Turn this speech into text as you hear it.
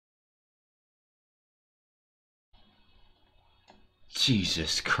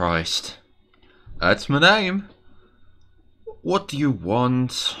Jesus Christ. That's my name. What do you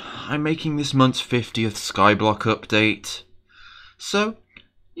want? I'm making this month's 50th Skyblock update. So,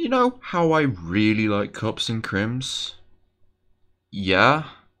 you know how I really like cups and crims? Yeah?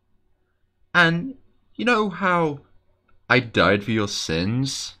 And you know how I died for your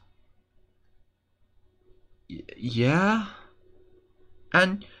sins? Yeah?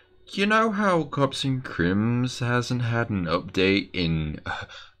 And you know how Cops and Crims hasn't had an update in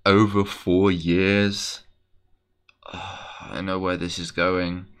over 4 years? I know where this is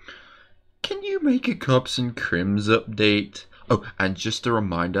going. Can you make a Cops and Crims update? Oh, and just a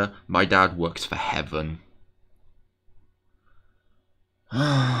reminder, my dad works for Heaven.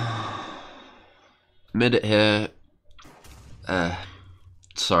 Minute here.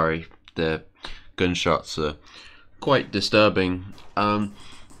 Sorry, the gunshots are quite disturbing.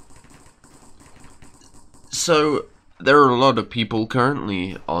 So there are a lot of people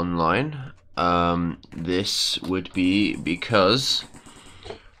currently online. This would be because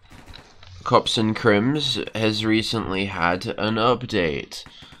Cops and Crims has recently had an update.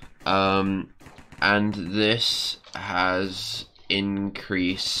 And this has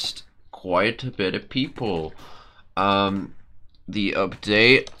increased quite a bit of people. The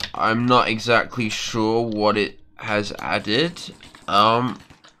update, I'm not exactly sure what it has added, but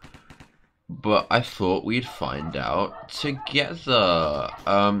I thought we'd find out together.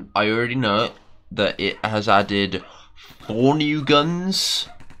 I already know that it has added 4 new guns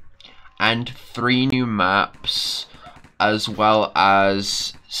and 3 new maps, as well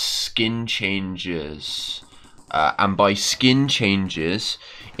as skin changes. And by skin changes,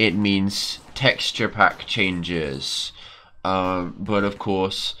 it means texture pack changes. But of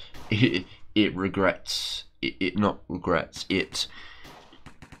course, it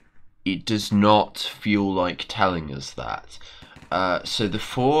does not feel like telling us that. So the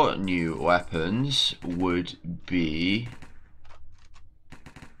 4 new weapons would be...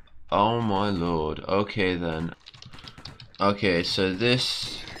 Oh my lord. Okay then. Okay, so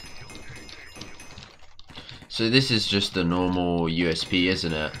this is just a normal USP,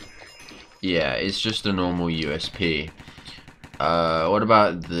 isn't it? Yeah, it's just a normal USP. What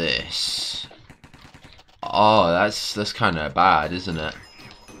about this? Oh, that's kind of bad, isn't it?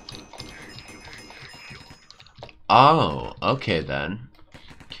 Oh, okay then.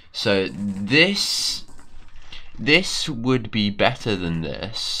 So this would be better than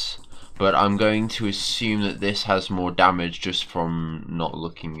this, but I'm going to assume that this has more damage just from not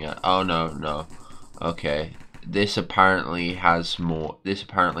looking at. Oh no. Okay. This apparently has more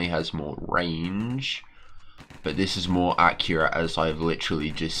range, but this is more accurate, as I've literally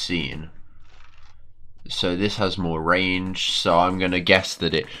just seen. So this has more range, so I'm gonna guess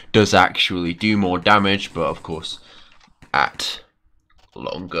that it does actually do more damage, but of course at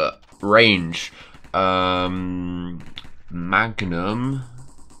longer range. Magnum.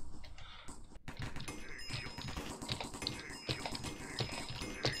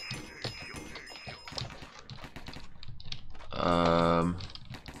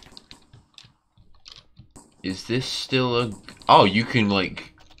 Is this still a... Oh, you can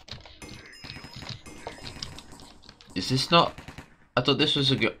like... Is this not... I thought this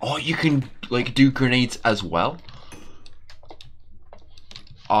was a good... Oh, you can like do grenades as well?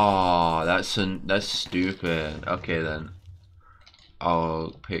 Oh, that's stupid. Okay then.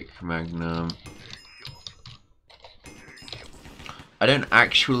 I'll pick Magnum. I don't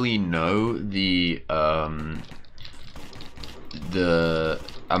actually know the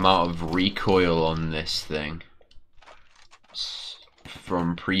amount of recoil on this thing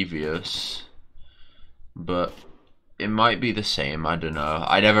from previous, but it might be the same. I don't know.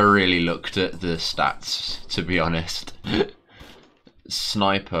 I never really looked at the stats, to be honest.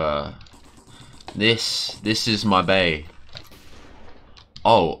 Sniper. This is my bay.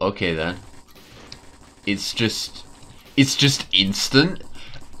 Oh, okay then. It's just instant.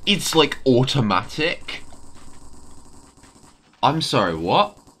 It's like automatic. I'm sorry,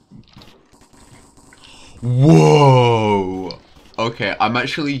 what? Whoa. Okay, I'm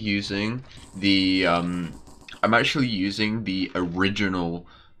actually using the original,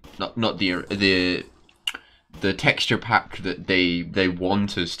 not the texture pack that they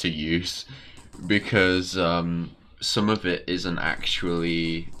want us to use, because some of it isn't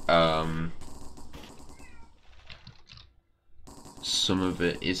actually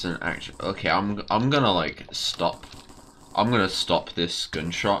okay. I'm gonna like stop. I'm gonna stop this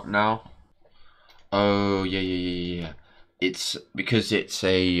gunshot now. Oh yeah. It's because it's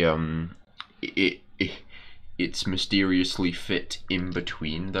a it's mysteriously fit in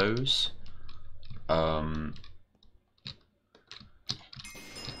between those.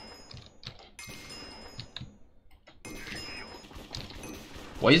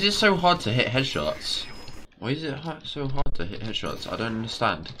 Why is it so hard to hit headshots? Why is it so hard to hit headshots? I don't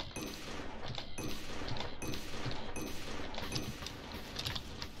understand.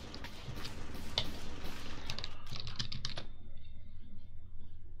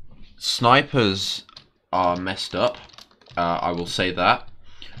 Snipers are messed up. I will say that.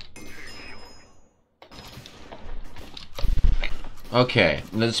 Okay,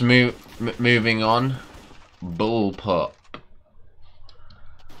 let's moving on. Bullpup.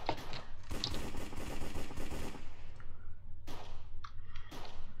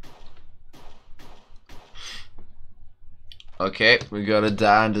 Okay, we got a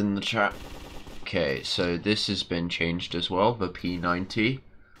dad in the chat. Okay, so this has been changed as well, the P90.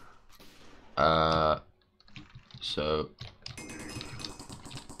 So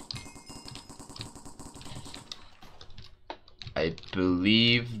I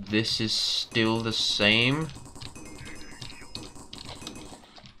believe this is still the same.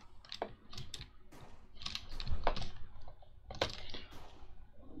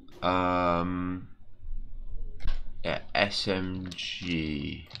 Yeah,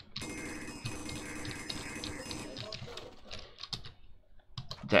 SMG.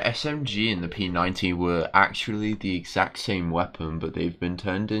 The SMG and the P90 were actually the exact same weapon, but they've been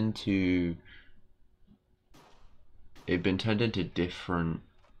turned into different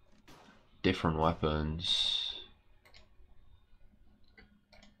weapons.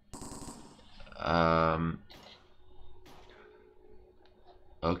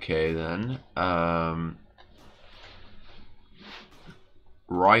 Okay then.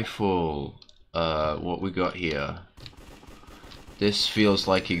 Rifle. What we got here? This feels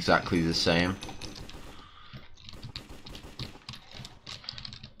like exactly the same.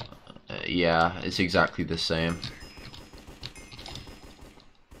 Yeah, it's exactly the same.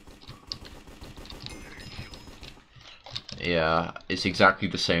 Yeah, it's exactly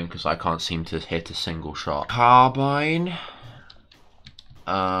the same because I can't seem to hit a single shot. Carbine.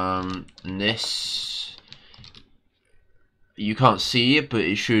 This, you can't see it, but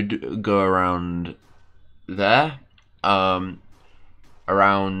it should go around there.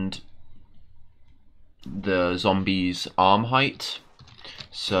 Around the zombie's arm height.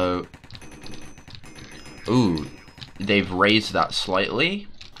 So, ooh, they've raised that slightly,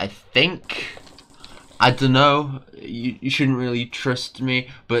 I think. I don't know, you shouldn't really trust me,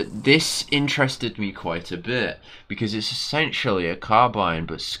 but this interested me quite a bit, because it's essentially a carbine,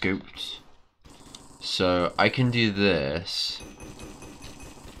 but scoped. So, I can do this.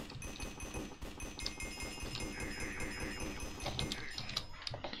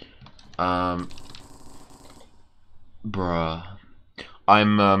 Bruh.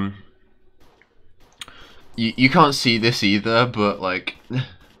 I'm, you can't see this either, but, like...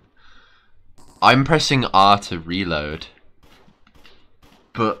 I'm pressing R to reload,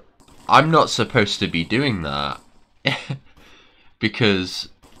 but I'm not supposed to be doing that, because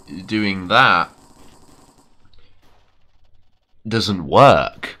doing that doesn't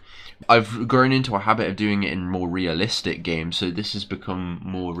work. I've grown into a habit of doing it in more realistic games, so this has become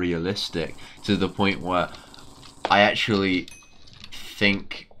more realistic, to the point where I actually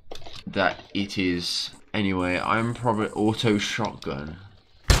think that it is... Anyway, I'm probably auto shotgun.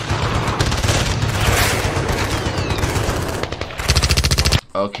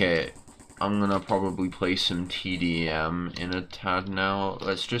 Okay, I'm gonna probably play some TDM in a tad now.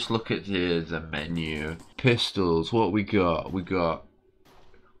 Let's just look at the menu. Pistols, what we got? We got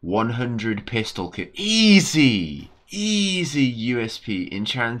 100 pistol kit. Easy! Easy USP,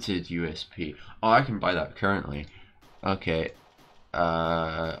 enchanted USP. Oh, I can buy that currently. Okay.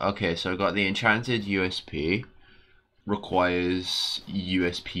 Okay, so I got the enchanted USP. Requires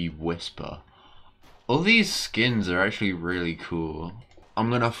USP Whisper. All these skins are actually really cool. I'm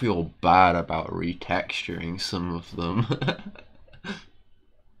gonna feel bad about retexturing some of them.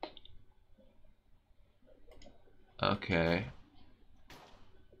 Okay.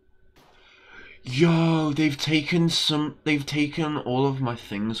 Yo, they've taken all of my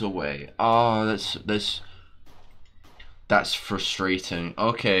things away. Oh, that's frustrating.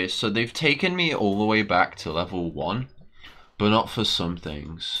 Okay, so they've taken me all the way back to level 1, but not for some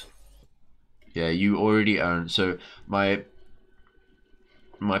things. Yeah, you already own. So my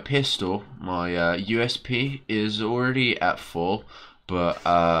pistol, my USP is already at full, but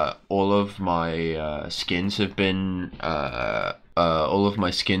all of my skins have been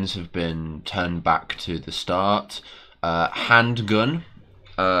turned back to the start. Handgun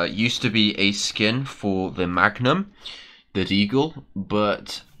used to be a skin for the Magnum, the Deagle,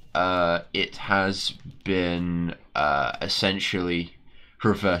 but it has been essentially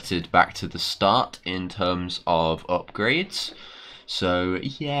reverted back to the start in terms of upgrades. So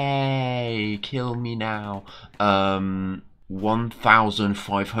yay, kill me now.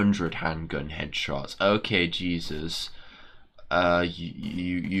 1,500 handgun headshots. Okay, Jeezuz.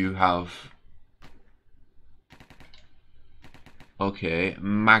 You have. Okay,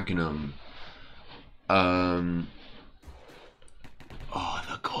 Magnum. Oh,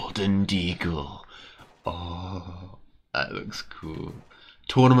 the Golden Deagle. Oh, that looks cool.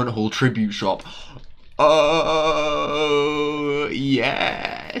 Tournament Hall Tribute Shop. Oh,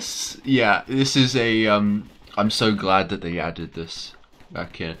 yes. Yeah, this is a, I'm so glad that they added this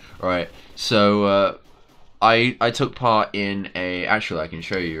back in. Alright, so, I took part in a, actually I can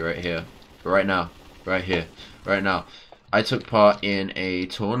show you right here, right now, right here, right now. I took part in a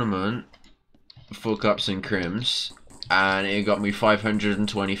tournament for Cups and Crims, and it got me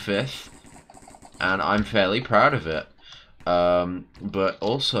 525th, and I'm fairly proud of it. But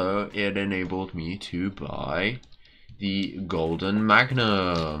also it enabled me to buy the Golden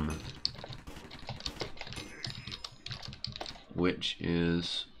Magnum, which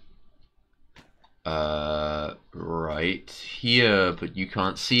is right here, but you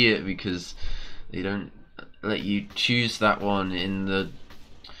can't see it because they don't let you choose that one in the.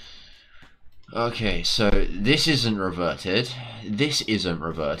 Okay, so this isn't reverted, this isn't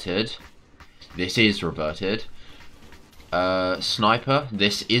reverted, this is reverted. Sniper,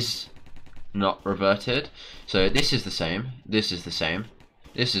 this is not reverted. So this is the same, this is the same,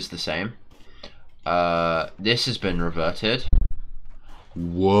 this is the same. This has been reverted.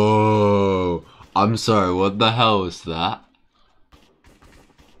 Whoa, I'm sorry, what the hell was that?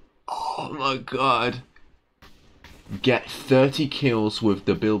 Oh my god. Get 30 kills with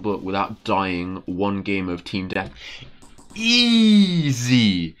the Bilbot without dying, 1 game of team death.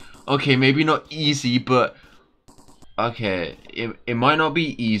 Easy! Okay, maybe not easy, but okay, it might not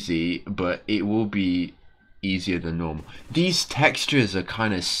be easy, but it will be easier than normal. These textures are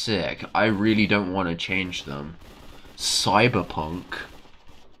kind of sick. I really don't want to change them. Cyberpunk.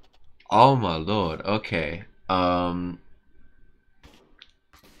 Oh my lord, okay.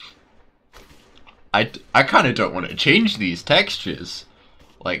 I kind of don't want to change these textures.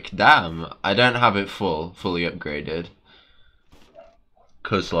 Like, damn, I don't have it fully upgraded.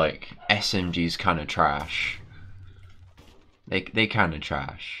 Cause like, SMG's kind of trash. They kind of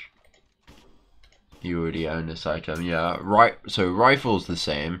trash. You already own this item, yeah. Right, so rifle's the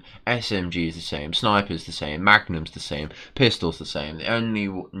same, SMG's the same, sniper's the same, magnum's the same, pistol's the same. The only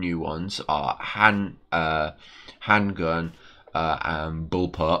new ones are handgun and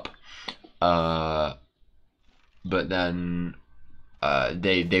bullpup. But then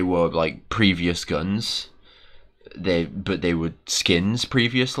they were like previous guns. But they were skins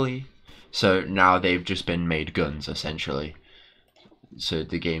previously. So now they've just been made guns essentially. So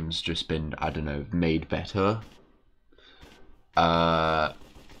the game's just been, I don't know, made better. I'm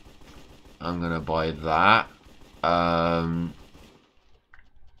gonna buy that. Oh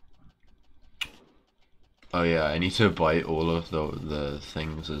yeah, I need to buy all of the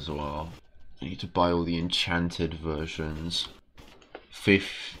things as well. I need to buy all the enchanted versions.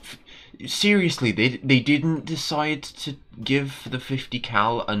 Seriously, they didn't decide to give the 50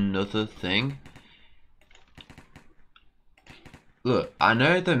 cal another thing. Look, I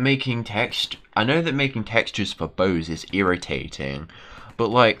know that making textures for bows is irritating, but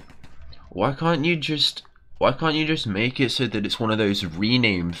like, why can't you just make it so that it's one of those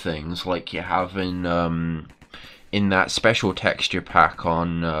rename things like you have in that special texture pack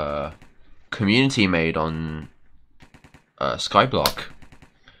on Community Made on Skyblock?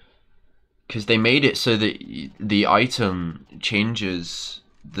 Because they made it so that the item changes,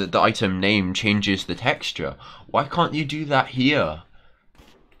 the item name changes the texture. Why can't you do that here?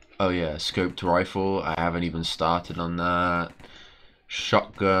 Oh yeah, scoped rifle, I haven't even started on that.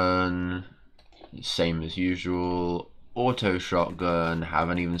 Shotgun, same as usual. Auto shotgun,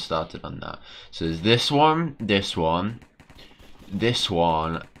 haven't even started on that. So there's this one, this one, this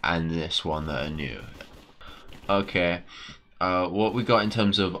one, and this one that are new. Okay. What we got in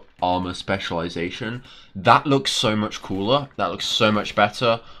terms of armor specialization, that looks so much cooler, that looks so much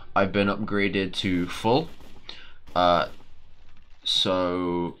better. I've been upgraded to full,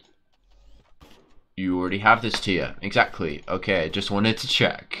 so you already have this tier, exactly. Okay, just wanted to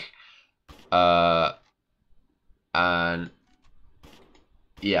check, and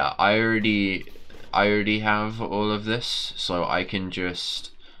yeah, I already have all of this, so I can just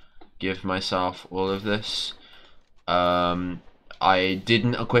give myself all of this. I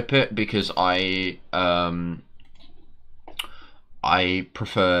didn't equip it because I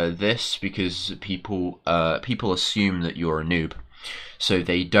prefer this because people assume that you're a noob, so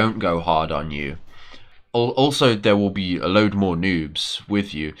they don't go hard on you. Also, there will be a load more noobs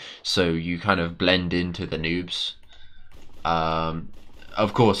with you, so you kind of blend into the noobs.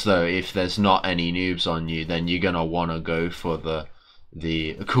 Of course, though, if there's not any noobs on you, then you're gonna wanna go for the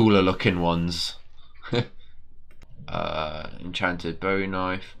cooler looking ones. Enchanted bow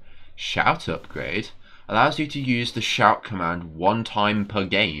knife. Shout upgrade allows you to use the shout command 1 time per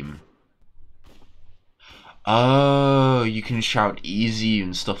game. Oh, you can shout easy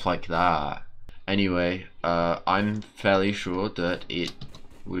and stuff like that. Anyway, I'm fairly sure that it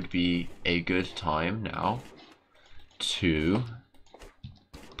would be a good time now to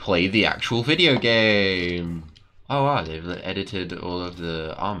play the actual video game. Oh wow, they've edited all of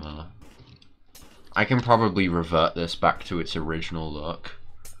the armor. I can probably revert this back to its original look.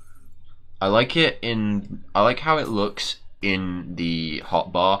 I like how it looks in the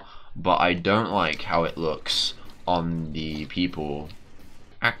hotbar, but I don't like how it looks on the people.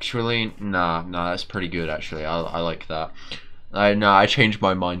 Actually, nah, that's pretty good actually. I like that. I changed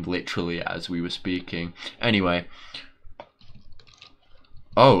my mind literally as we were speaking. Anyway.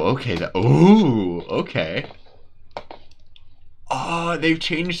 Oh, okay. Oh, okay. Oh, they've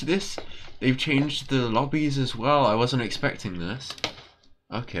changed this. They've changed the lobbies as well. I wasn't expecting this.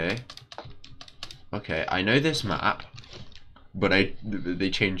 Okay. Okay, I know this map, but they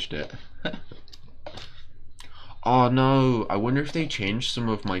changed it. Oh no, I wonder if they changed some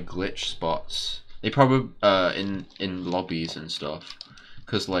of my glitch spots. They probably in lobbies and stuff.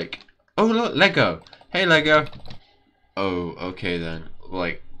 Cause like, oh look, Lego. Hey Lego. Oh, okay then.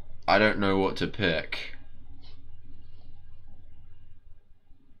 Like, I don't know what to pick.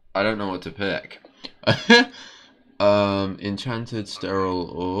 I don't know what to pick. Enchanted sterile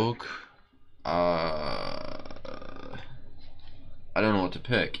org. I don't know what to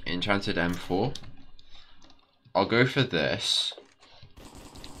pick. Enchanted M4. I'll go for this.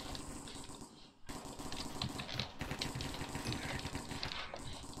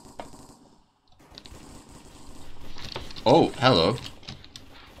 Oh, hello.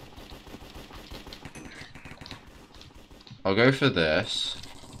 I'll go for this.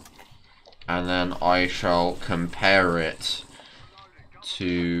 And then I shall compare it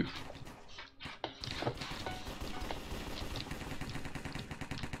to...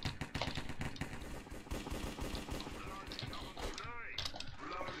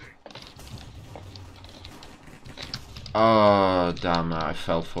 Oh, damn it, I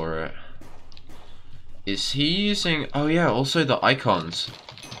fell for it. Is he using... Oh yeah, also the icons.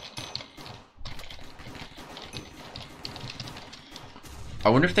 I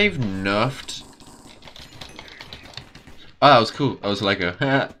wonder if they've nerfed... Oh, that was cool. That was Lego.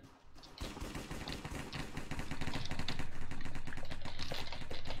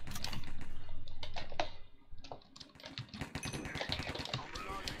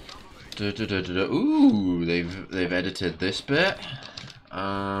 Ooh, they've edited this bit.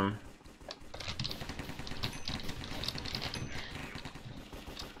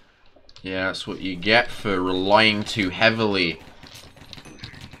 Yeah, that's what you get for relying too heavily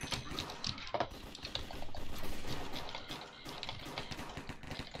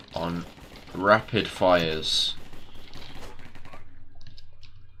on rapid fires.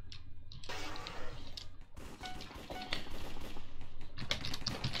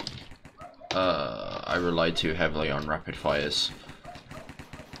 I relied too heavily on rapid fires.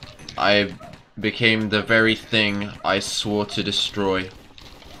 I became the very thing I swore to destroy.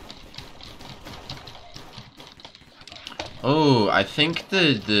 Oh, I think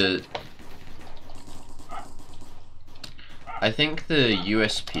the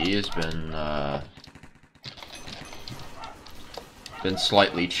USP has been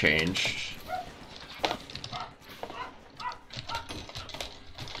slightly changed.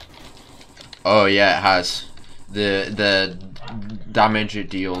 Oh yeah, it has. The damage it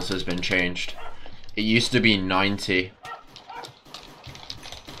deals has been changed. It used to be 90.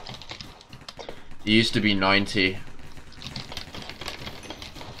 It used to be 90.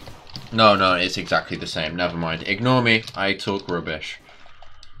 No, it's exactly the same. Never mind. Ignore me. I talk rubbish.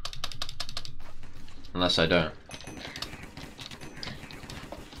 Unless I don't.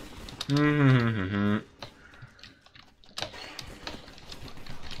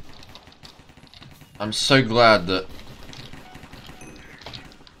 I'm so glad that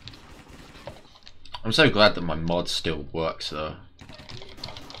my mod still works though.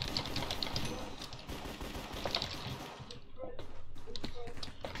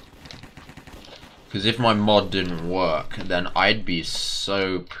 Because if my mod didn't work, then I'd be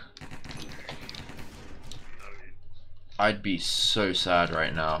so sad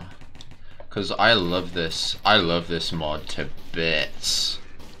right now. Because I love this mod to bits.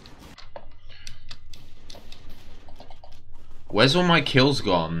 Where's all my kills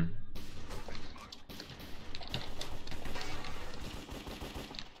gone?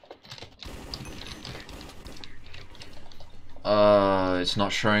 It's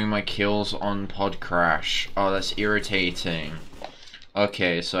not showing my kills on Pod Crash. Oh, that's irritating.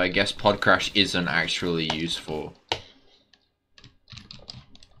 Okay, so I guess Pod Crash isn't actually useful.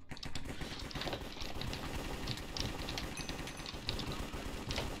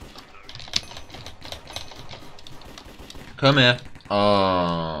 Come here.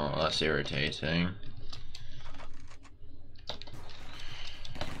 Oh, that's irritating.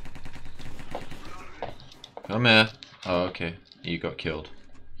 Come here. Oh, okay. You got killed.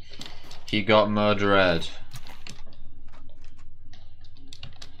 He got murdered.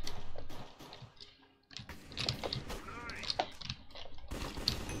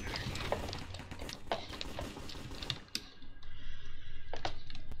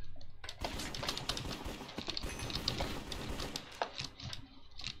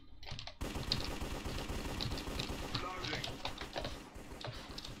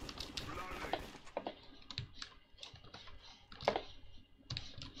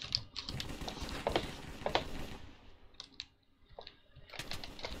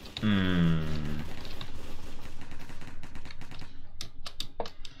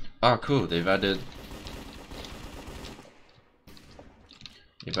 Oh, cool. They've added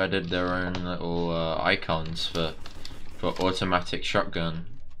their own little icons for automatic shotgun.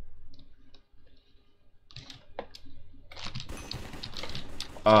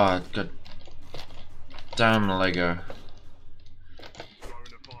 Oh, god damn Lego.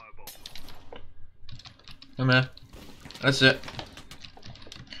 Come here. That's it.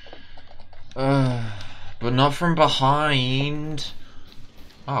 But not from behind.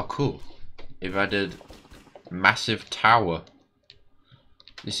 Oh, cool. They've added massive tower.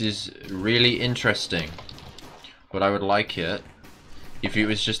 This is really interesting. But I would like it if it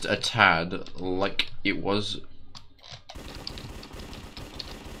was just a tad like it was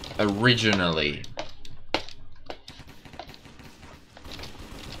originally.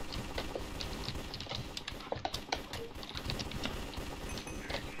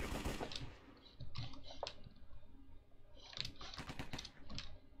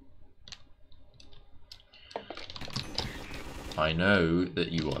 I know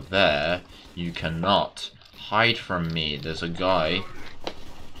that you are there. You cannot hide from me. There's a guy.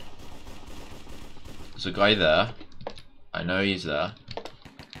 There's a guy there. I know he's there.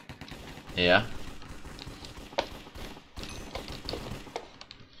 Yeah.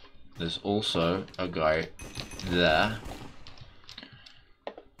 There's also a guy there.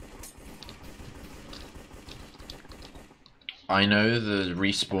 I know the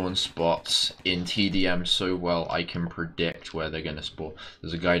respawn spots in TDM so well I can predict where they're gonna spawn.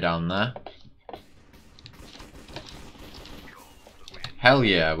 There's a guy down there. Hell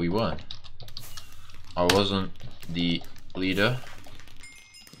yeah, we won. I wasn't the leader.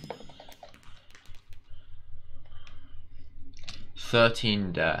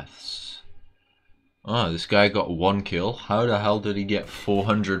 "13 deaths. Oh, this guy got 1 kill. How the hell did he get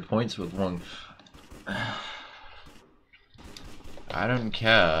 400 points with 1? I don't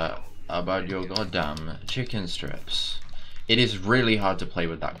care about your goddamn chicken strips. It is really hard to play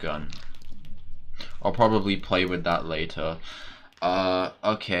with that gun. I'll probably play with that later.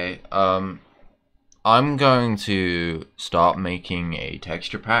 Okay, I'm going to start making a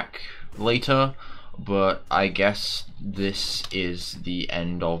texture pack later, but I guess this is the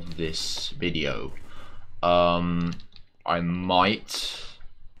end of this video. I might,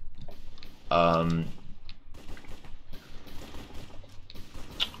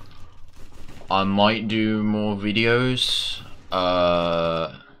 I might do more videos,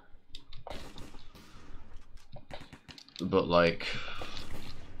 but like,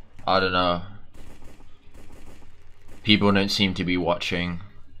 I don't know. People don't seem to be watching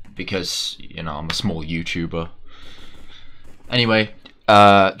because, you know, I'm a small YouTuber. Anyway,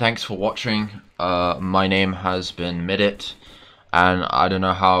 thanks for watching. My name has been Midit, and I don't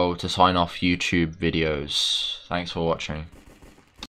know how to sign off YouTube videos. Thanks for watching.